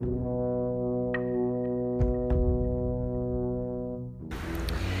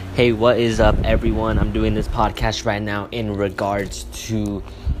Hey, what is up, everyone? I'm doing this podcast right now in regards to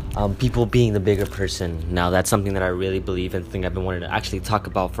people being the bigger person. Now, that's something that I really believe and think I've been wanting to actually talk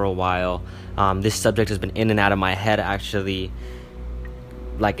about for a while. This subject has been in and out of my head, actually.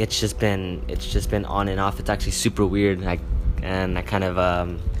 Like, it's just been on and off. It's actually super weird, and I kind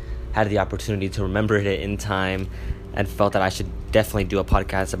of had the opportunity to remember it in time and felt that I should definitely do a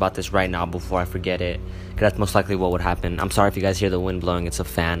podcast about this right now before I forget it, because that's most likely what would happen. I'm sorry if you guys hear the wind blowing. It's a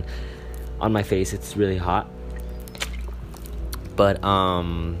fan on my face. It's really hot. But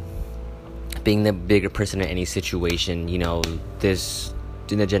being the bigger person in any situation, in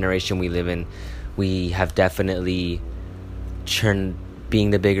the generation we live in, we have definitely turned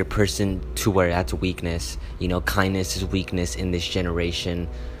being the bigger person to where that's weakness. Kindness is weakness in this generation.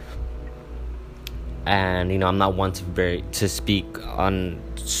 And I'm not one to speak on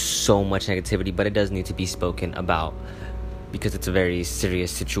so much negativity, but it does need to be spoken about, because it's a very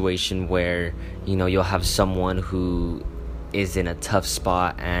serious situation where you'll have someone who is in a tough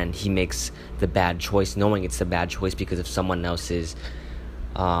spot and he makes the bad choice, knowing it's a bad choice because of someone else's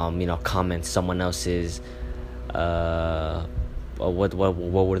comments, someone else's what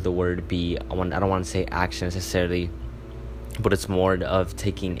would the word be? I don't want to say action necessarily, but it's more of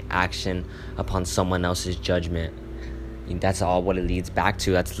taking action upon someone else's judgment. That's all what it leads back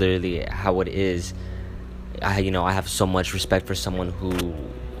to. That's literally how it is. I have so much respect for someone who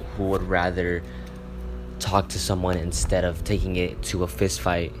would rather talk to someone instead of taking it to a fist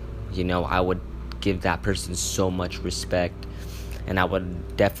fight. I would give that person so much respect, and I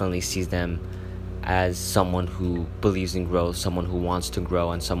would definitely see them as someone who believes in growth, someone who wants to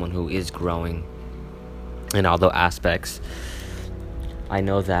grow, and someone who is growing in all those aspects. I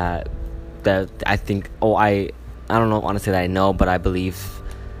know that I think, I don't know, honestly, that I know, but I believe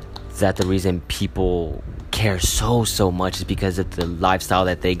that the reason people care so much is because of the lifestyle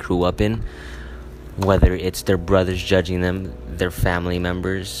that they grew up in, whether it's their brothers judging them, their family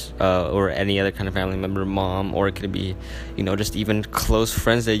members, or any other kind of family member, mom, or it could be, just even close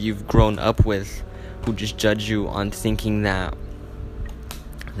friends that you've grown up with who just judge you on thinking that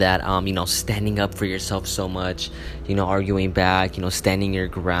standing up for yourself so much, arguing back, standing your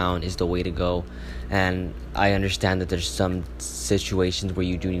ground is the way to go. And I understand that there's some situations where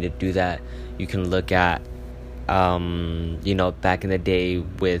you do need to do that. You can look at, back in the day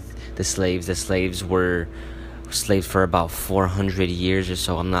with the slaves were slaves for about 400 years or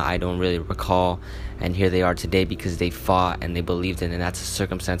so. I don't really recall. And here they are today because they fought and they believed in it. And that's the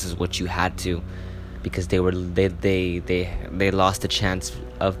circumstances which you had to, because they lost the chance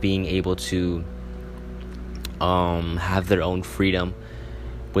of being able to have their own freedom,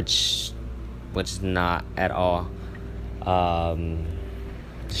 which is not at all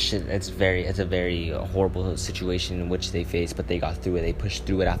it's a very horrible situation in which they faced, but they got through it. They pushed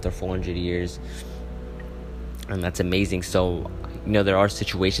through it after 400 years, and that's amazing. So there are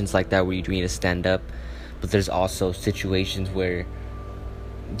situations like that where you do need to stand up, but there's also situations where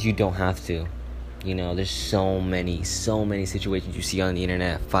you don't have to. There's so many situations you see on the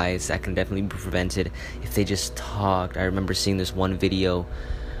internet, fights that can definitely be prevented if they just talked. I remember seeing this one video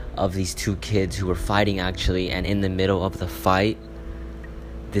of these two kids who were fighting, actually, and in the middle of the fight,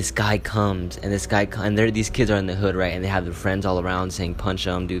 this guy comes, and these kids are in the hood, right, and they have their friends all around saying punch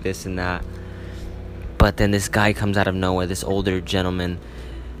them, do this and that. But then this guy comes out of nowhere, this older gentleman,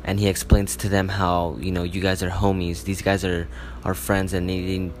 and he explains to them how, you guys are homies. These guys are friends, and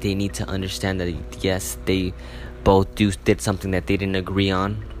they need to understand that, yes, they both did something that they didn't agree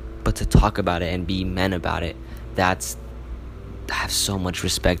on, but to talk about it and be men about it, I have so much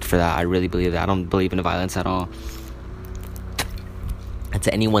respect for that. I really believe that. I don't believe in violence at all. And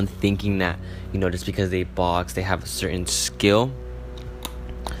to anyone thinking that, just because they box, they have a certain skill,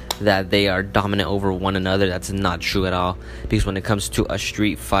 that they are dominant over one another, that's not true at all. Because when it comes to a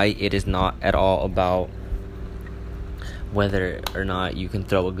street fight, it is not at all about whether or not you can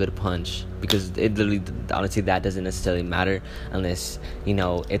throw a good punch, because it literally, honestly, that doesn't necessarily matter unless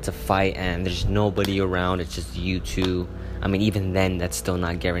it's a fight and there's nobody around. It's just you two. Even then, that's still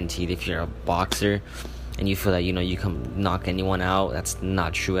not guaranteed. If you're a boxer and you feel that you can knock anyone out, that's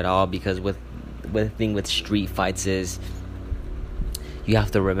not true at all. Because the thing with street fights is, you have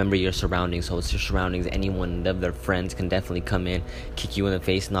to remember your surroundings. So it's your surroundings. Anyone of their friends can definitely come in, kick you in the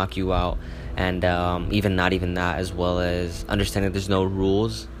face, knock you out. And not even that, as well as understanding there's no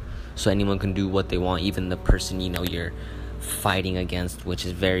rules. So anyone can do what they want. Even the person, you're fighting against, which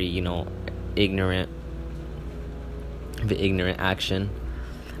is very, ignorant action.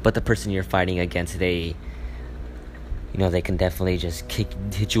 But the person you're fighting against, they can definitely just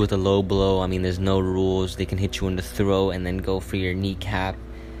hit you with a low blow. There's no rules. They can hit you in the throat and then go for your kneecap.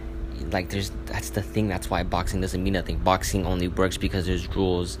 like that's the thing. That's why boxing doesn't mean nothing. Boxing only works because there's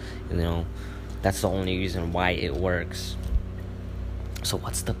rules. That's the only reason why it works. So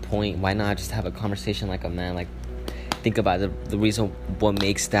what's the point? Why not just have a conversation like a man? Like, think about the reason what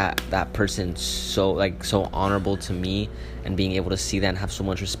makes that person so honorable to me, and being able to see that and have so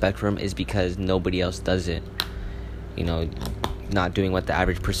much respect for him is because nobody else does it. Not doing what the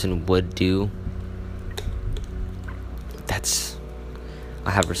average person would do. I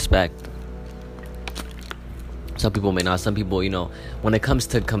have respect. Some people may not. Some people, when it comes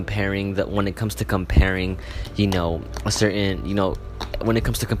to comparing, when it comes to comparing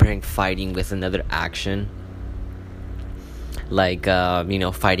fighting with another action, like,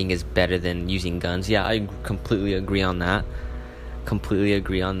 fighting is better than using guns. Yeah, I completely agree on that.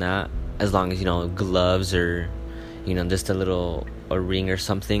 As long as, gloves or, just a ring or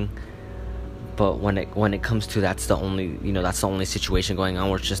something. But when it comes to that's the only situation going on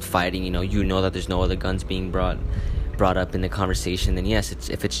where it's just fighting, that there's no other guns being brought up in the conversation, then yes,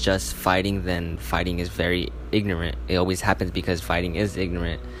 if it's just fighting, then fighting is very ignorant. It always happens because fighting is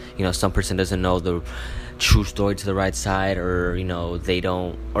ignorant. Some person doesn't know the true story to the right side, or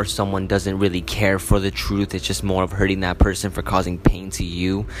or someone doesn't really care for the truth. It's just more of hurting that person for causing pain to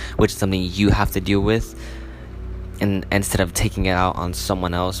you, which is something you have to deal with. And instead of taking it out on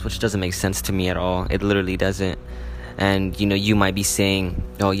someone else, which doesn't make sense to me at all. It literally doesn't. And you might be saying,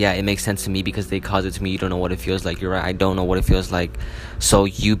 oh yeah, it makes sense to me because they caused it to me. You don't know what it feels like. You're right, I don't know what it feels like. So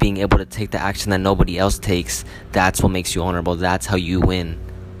you being able to take the action that nobody else takes, that's what makes you honorable. That's how you win.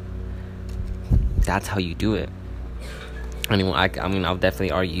 That's how you do it. Anyway, I'll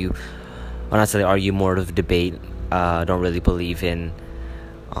definitely argue. Well, not necessarily argue, more of debate. Don't really believe in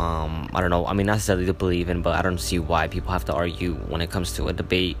I don't know, not necessarily to believe in, but I don't see why people have to argue when it comes to a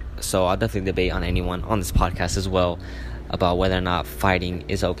debate. So I'll definitely debate on anyone on this podcast as well about whether or not fighting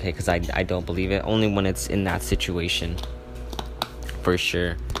is okay, because I don't believe it, only when it's in that situation, for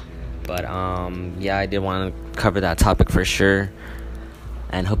sure. But yeah, I did want to cover that topic for sure,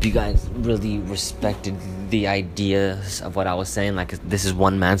 and hope you guys really respected the ideas of what I was saying. Like, this is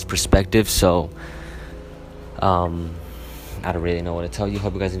one man's perspective, so I don't really know what to tell you.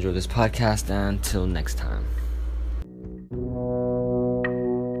 Hope you guys enjoyed this podcast, and until next time.